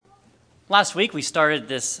Last week, we started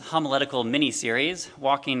this homiletical mini-series,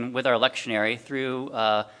 walking with our lectionary through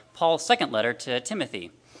Paul's second letter to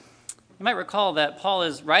Timothy. You might recall that Paul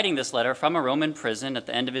is writing this letter from a Roman prison at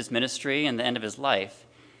the end of his ministry and the end of his life.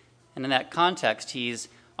 And in that context, he's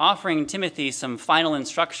offering Timothy some final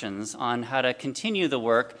instructions on how to continue the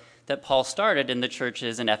work that Paul started in the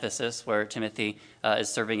churches in Ephesus, where Timothy is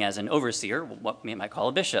serving as an overseer, what we might call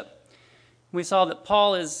a bishop. We saw that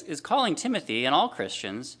Paul is calling Timothy and all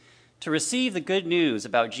Christians to receive the good news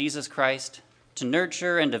about Jesus Christ, to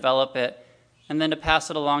nurture and develop it, and then to pass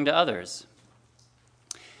it along to others.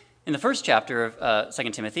 In the first chapter of 2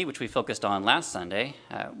 Timothy, which we focused on last Sunday,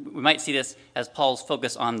 we might see this as Paul's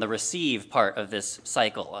focus on the receive part of this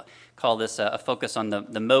cycle. Call this a focus on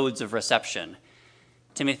the modes of reception.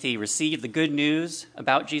 Timothy received the good news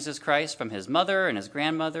about Jesus Christ from his mother and his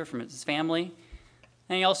grandmother, from his family.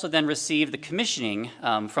 And he also then received the commissioning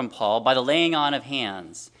from Paul by the laying on of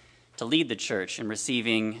hands to lead the church in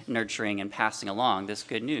receiving, nurturing, and passing along this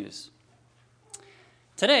good news.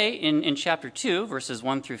 Today, in chapter 2, verses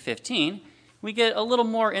 1 through 15, we get a little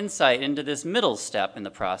more insight into this middle step in the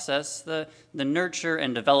process, the nurture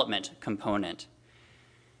and development component.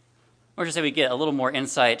 Or to say we get a little more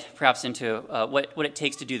insight perhaps into what it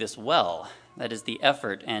takes to do this well, that is the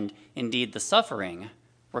effort and indeed the suffering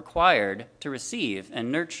required to receive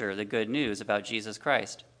and nurture the good news about Jesus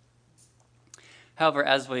Christ. However,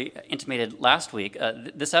 as we intimated last week,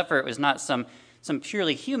 this effort was not some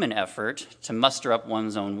purely human effort to muster up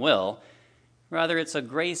one's own will. Rather, it's a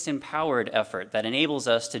grace-empowered effort that enables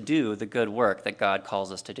us to do the good work that God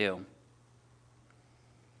calls us to do.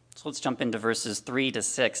 So let's jump into verses 3 to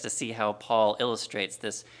 6 to see how Paul illustrates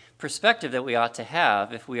this perspective that we ought to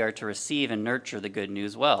have if we are to receive and nurture the good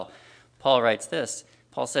news well. Paul writes this.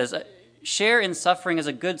 Paul says, "Share in suffering as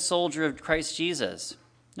a good soldier of Christ Jesus.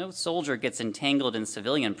 No soldier gets entangled in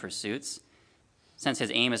civilian pursuits, since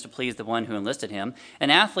his aim is to please the one who enlisted him. An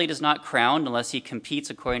athlete is not crowned unless he competes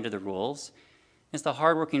according to the rules. It's the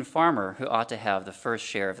hardworking farmer who ought to have the first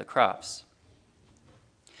share of the crops."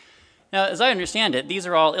 Now, as I understand it, these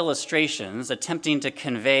are all illustrations attempting to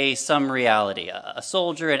convey some reality. A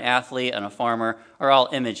soldier, an athlete, and a farmer are all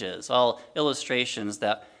images, all illustrations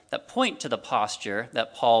that point to the posture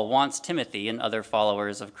that Paul wants Timothy and other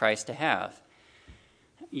followers of Christ to have.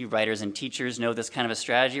 You writers and teachers know this kind of a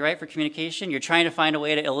strategy, right, for communication. You're trying to find a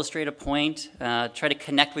way to illustrate a point, try to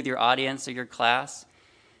connect with your audience or your class.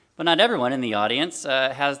 But not everyone in the audience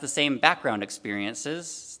has the same background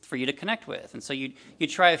experiences for you to connect with. And so you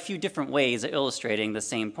try a few different ways of illustrating the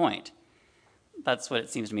same point. That's what it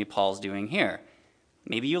seems to me Paul's doing here.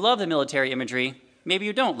 Maybe you love the military imagery. Maybe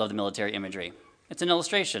you don't love the military imagery. It's an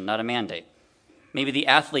illustration, not a mandate. Maybe the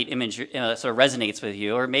athlete image sort of resonates with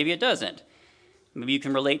you, or maybe it doesn't. Maybe you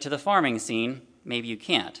can relate to the farming scene, maybe you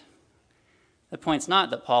can't. The point's not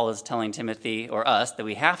that Paul is telling Timothy or us that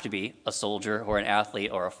we have to be a soldier or an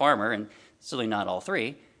athlete or a farmer, and certainly not all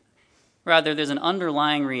three. Rather, there's an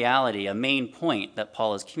underlying reality, a main point that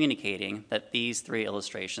Paul is communicating that these three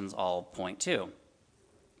illustrations all point to.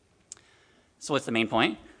 So what's the main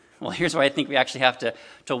point? Well, here's where I think we actually have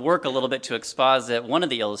to work a little bit to exposit one of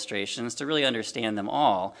the illustrations to really understand them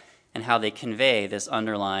all and how they convey this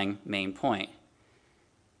underlying main point.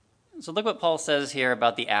 So look what Paul says here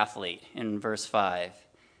about the athlete in verse 5.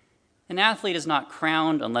 An athlete is not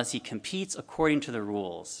crowned unless he competes according to the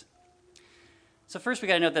rules. So first we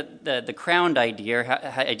got to note that the crowned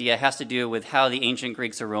idea has to do with how the ancient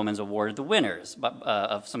Greeks or Romans awarded the winners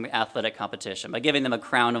of some athletic competition by giving them a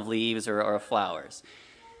crown of leaves or of flowers.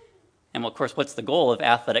 And well, of course, what's the goal of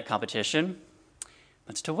athletic competition?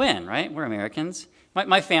 It's to win, right? We're Americans.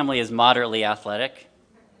 My family is moderately athletic.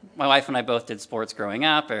 My wife and I both did sports growing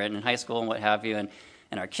up or in high school and what have you, and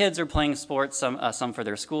our kids are playing sports, some for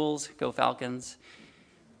their schools. Go Falcons.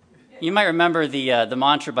 You might remember the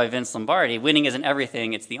mantra by Vince Lombardi, winning isn't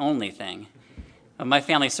everything, it's the only thing. My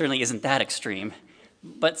family certainly isn't that extreme.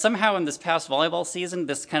 But somehow in this past volleyball season,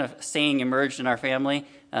 this kind of saying emerged in our family.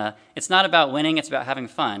 It's not about winning, it's about having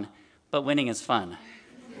fun, but winning is fun.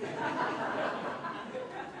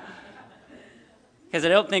 Because I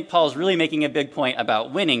don't think Paul's really making a big point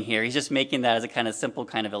about winning here. He's just making that as a kind of simple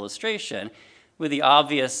kind of illustration with the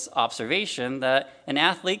obvious observation that an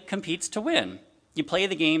athlete competes to win. You play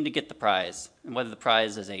the game to get the prize, and whether the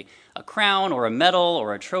prize is a crown or a medal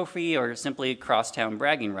or a trophy or simply crosstown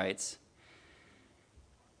bragging rights.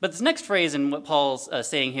 But this next phrase in what Paul's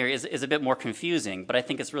saying here is a bit more confusing, but I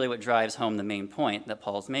think it's really what drives home the main point that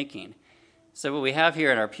Paul's making. So what we have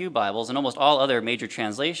here in our Pew Bibles and almost all other major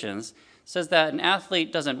translations says that an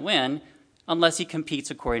athlete doesn't win unless he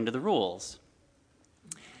competes according to the rules.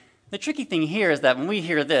 The tricky thing here is that when we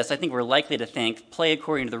hear this, I think we're likely to think play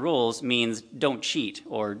according to the rules means don't cheat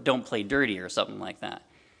or don't play dirty or something like that.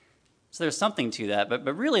 So there's something to that, but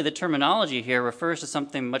really the terminology here refers to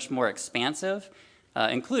something much more expansive,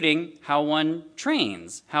 including how one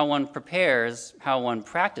trains, how one prepares, how one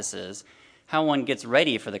practices, how one gets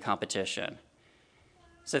ready for the competition.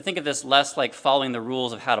 So think of this less like following the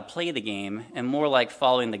rules of how to play the game and more like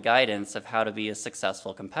following the guidance of how to be a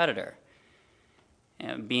successful competitor.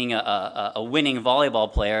 Being a winning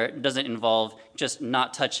volleyball player doesn't involve just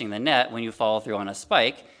not touching the net when you follow through on a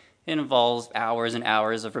spike. It involves hours and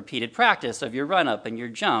hours of repeated practice of your run-up and your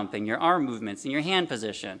jump and your arm movements and your hand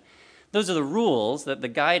position. Those are the rules, the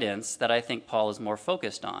guidance that I think Paul is more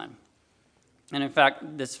focused on. And in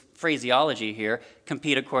fact, this phraseology here,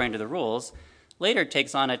 compete according to the rules, later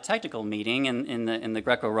takes on a technical meaning in the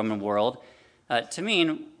Greco-Roman world to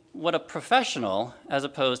mean what a professional as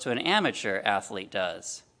opposed to an amateur athlete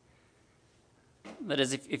does. That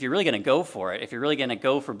is, if you're really going to go for it, if you're really going to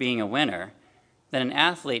go for being a winner, then an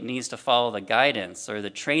athlete needs to follow the guidance or the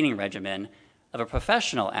training regimen of a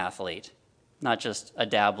professional athlete, not just a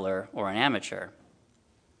dabbler or an amateur.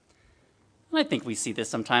 And I think we see this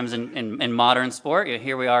sometimes in modern sport.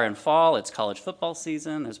 Here we are in fall, it's college football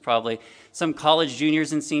season. There's probably some college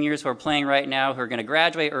juniors and seniors who are playing right now who are going to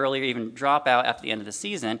graduate early or even drop out after the end of the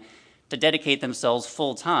season to dedicate themselves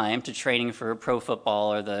full time to training for pro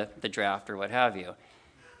football or the draft or what have you.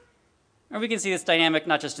 Or we can see this dynamic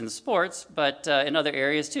not just in sports, but in other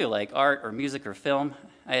areas too, like art or music or film.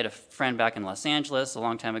 I had a friend back in Los Angeles a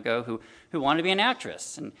long time ago who wanted to be an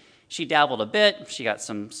actress, and she dabbled a bit. She got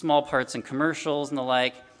some small parts in commercials and the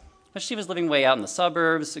like, but she was living way out in the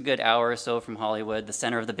suburbs, a good hour or so from Hollywood, the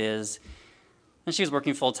center of the biz, and she was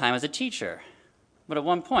working full-time as a teacher. But at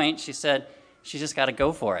one point, she said she's just got to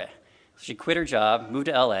go for it. So she quit her job, moved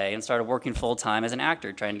to LA, and started working full-time as an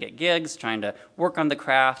actor, trying to get gigs, trying to work on the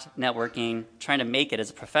craft, networking, trying to make it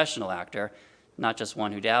as a professional actor, not just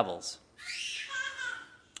one who dabbles.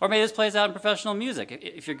 Or maybe this plays out in professional music.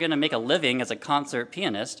 If you're going to make a living as a concert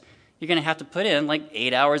pianist, you're going to have to put in like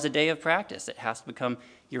 8 hours a day of practice. It has to become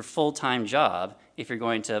your full-time job if you're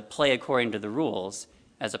going to play according to the rules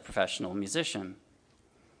as a professional musician.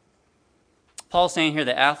 Paul's saying here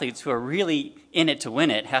that athletes who are really in it to win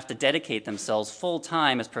it have to dedicate themselves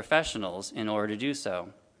full-time as professionals in order to do so.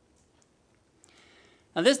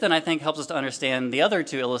 Now this then I think helps us to understand the other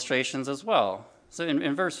two illustrations as well. So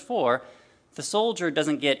in verse 4, the soldier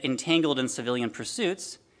doesn't get entangled in civilian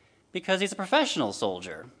pursuits because he's a professional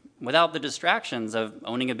soldier, without the distractions of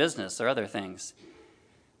owning a business or other things.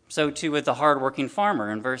 So too with the hardworking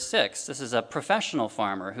farmer in verse 6. This is a professional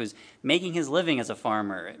farmer who's making his living as a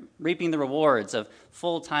farmer, reaping the rewards of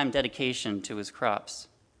full-time dedication to his crops.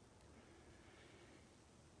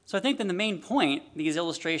 So I think that the main point these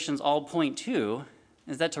illustrations all point to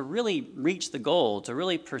is that to really reach the goal, to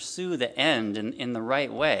really pursue the end in the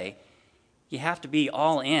right way, you have to be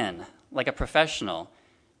all in, like a professional,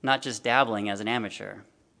 not just dabbling as an amateur.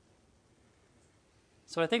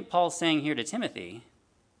 So what I think Paul's saying here to Timothy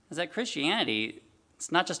is that Christianity,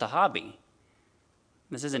 it's not just a hobby.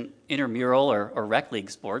 This isn't intramural or rec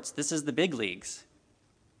league sports. This is the big leagues.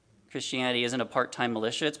 Christianity isn't a part-time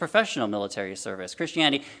militia. It's professional military service.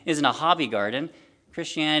 Christianity isn't a hobby garden.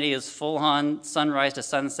 Christianity is full-on sunrise to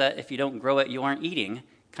sunset. If you don't grow it, you aren't eating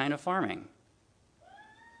kind of farming.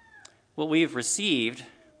 What we've received,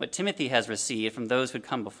 what Timothy has received from those who'd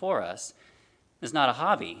come before us, is not a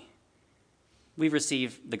hobby. We've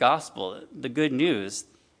received the gospel. The good news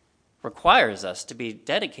requires us to be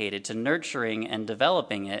dedicated to nurturing and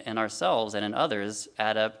developing it in ourselves and in others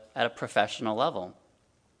at a professional level.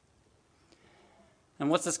 And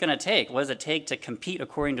what's this going to take? What does it take to compete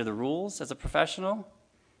according to the rules as a professional?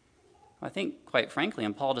 I think, quite frankly,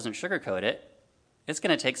 and Paul doesn't sugarcoat it, it's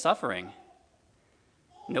going to take suffering.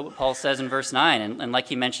 Note what Paul says in verse 9, and like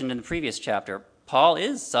he mentioned in the previous chapter, Paul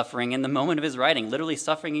is suffering in the moment of his writing, literally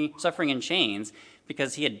suffering in chains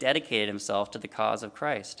because he had dedicated himself to the cause of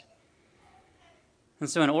Christ. And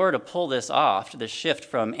so in order to pull this off, to the shift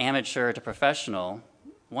from amateur to professional,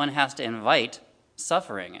 one has to invite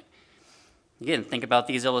suffering. Again, think about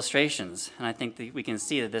these illustrations, and I think that we can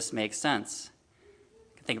see that this makes sense.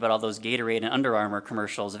 Think about all those Gatorade and Under Armour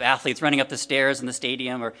commercials of athletes running up the stairs in the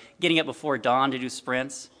stadium or getting up before dawn to do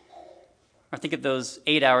sprints. Or think of those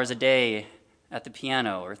 8 hours a day at the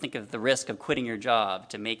piano, or think of the risk of quitting your job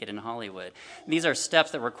to make it in Hollywood. These are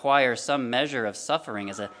steps that require some measure of suffering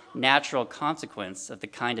as a natural consequence of the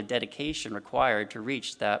kind of dedication required to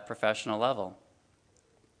reach that professional level.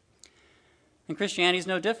 And Christianity is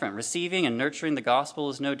no different. Receiving and nurturing the gospel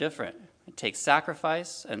is no different. It takes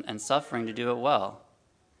sacrifice and suffering to do it well.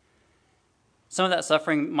 Some of that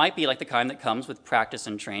suffering might be like the kind that comes with practice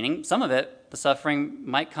and training. Some of it, the suffering,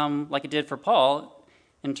 might come like it did for Paul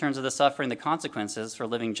in terms of the suffering, the consequences for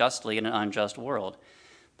living justly in an unjust world.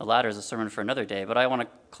 The latter is a sermon for another day, but I want to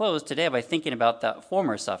close today by thinking about that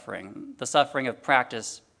former suffering, the suffering of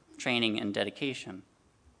practice, training, and dedication.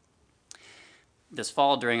 This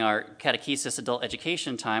fall, during our catechesis adult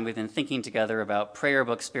education time, we've been thinking together about prayer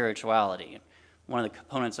book spirituality. One of the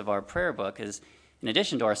components of our prayer book is, in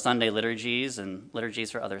addition to our Sunday liturgies and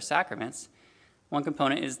liturgies for other sacraments, one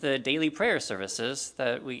component is the daily prayer services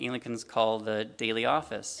that we Anglicans call the daily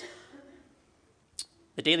office.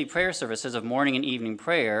 The daily prayer services of morning and evening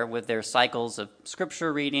prayer, with their cycles of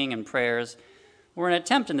scripture reading and prayers, were an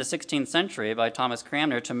attempt in the 16th century by Thomas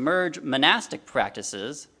Cranmer to merge monastic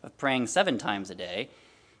practices of praying 7 times a day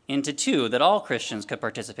into 2 that all Christians could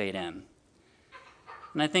participate in.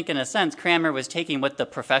 And I think, in a sense, Cranmer was taking what the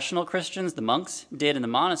professional Christians, the monks, did in the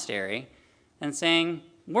monastery and saying,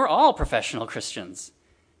 we're all professional Christians,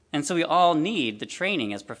 and so we all need the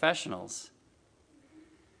training as professionals.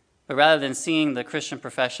 But rather than seeing the Christian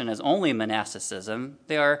profession as only monasticism,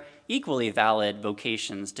 they are equally valid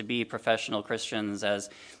vocations to be professional Christians as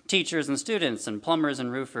teachers and students and plumbers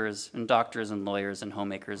and roofers and doctors and lawyers and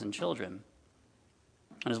homemakers and children.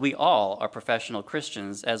 And as we all are professional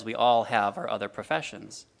Christians, as we all have our other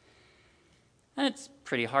professions. And it's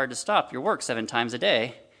pretty hard to stop your work 7 times a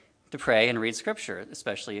day to pray and read scripture,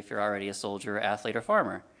 especially if you're already a soldier, athlete, or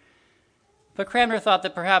farmer. But Cranmer thought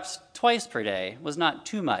that perhaps twice per day was not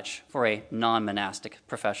too much for a non-monastic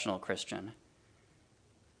professional Christian.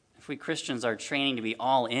 If we Christians are training to be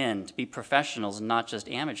all in, to be professionals and not just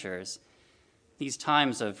amateurs, these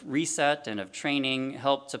times of reset and of training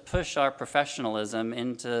help to push our professionalism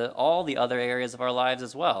into all the other areas of our lives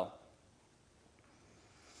as well.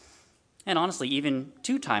 And honestly, even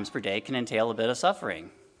 2 times per day can entail a bit of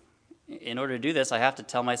suffering. In order to do this, I have to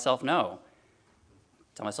tell myself no.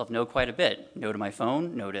 Tell myself no quite a bit. No to my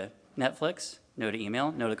phone, no to Netflix, no to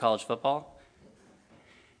email, no to college football.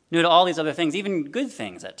 No to all these other things, even good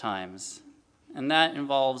things at times. And that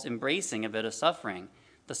involves embracing a bit of suffering,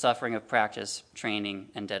 the suffering of practice, training,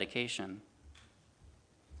 and dedication.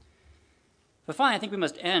 But finally, I think we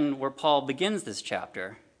must end where Paul begins this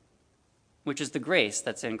chapter, which is the grace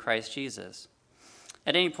that's in Christ Jesus.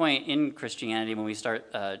 At any point in Christianity, when we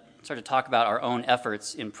start to talk about our own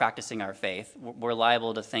efforts in practicing our faith, we're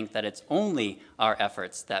liable to think that it's only our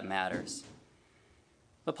efforts that matters.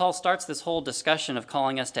 But Paul starts this whole discussion of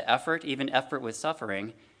calling us to effort, even effort with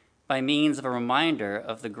suffering, by means of a reminder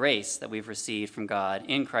of the grace that we've received from God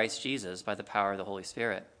in Christ Jesus by the power of the Holy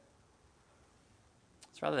Spirit.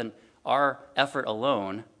 So rather than our effort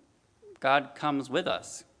alone, God comes with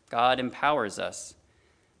us. God empowers us.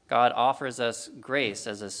 God offers us grace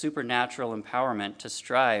as a supernatural empowerment to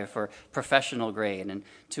strive for professional grade and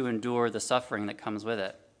to endure the suffering that comes with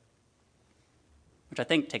it. Which I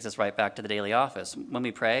think takes us right back to the daily office. When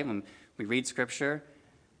we pray, when we read Scripture,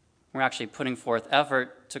 we're actually putting forth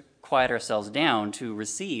effort to quiet ourselves down to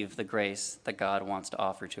receive the grace that God wants to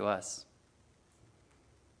offer to us.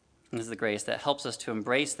 And this is the grace that helps us to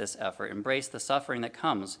embrace this effort, embrace the suffering that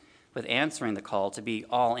comes with answering the call to be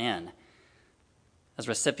all in, as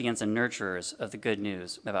recipients and nurturers of the good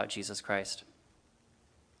news about Jesus Christ.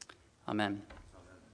 Amen.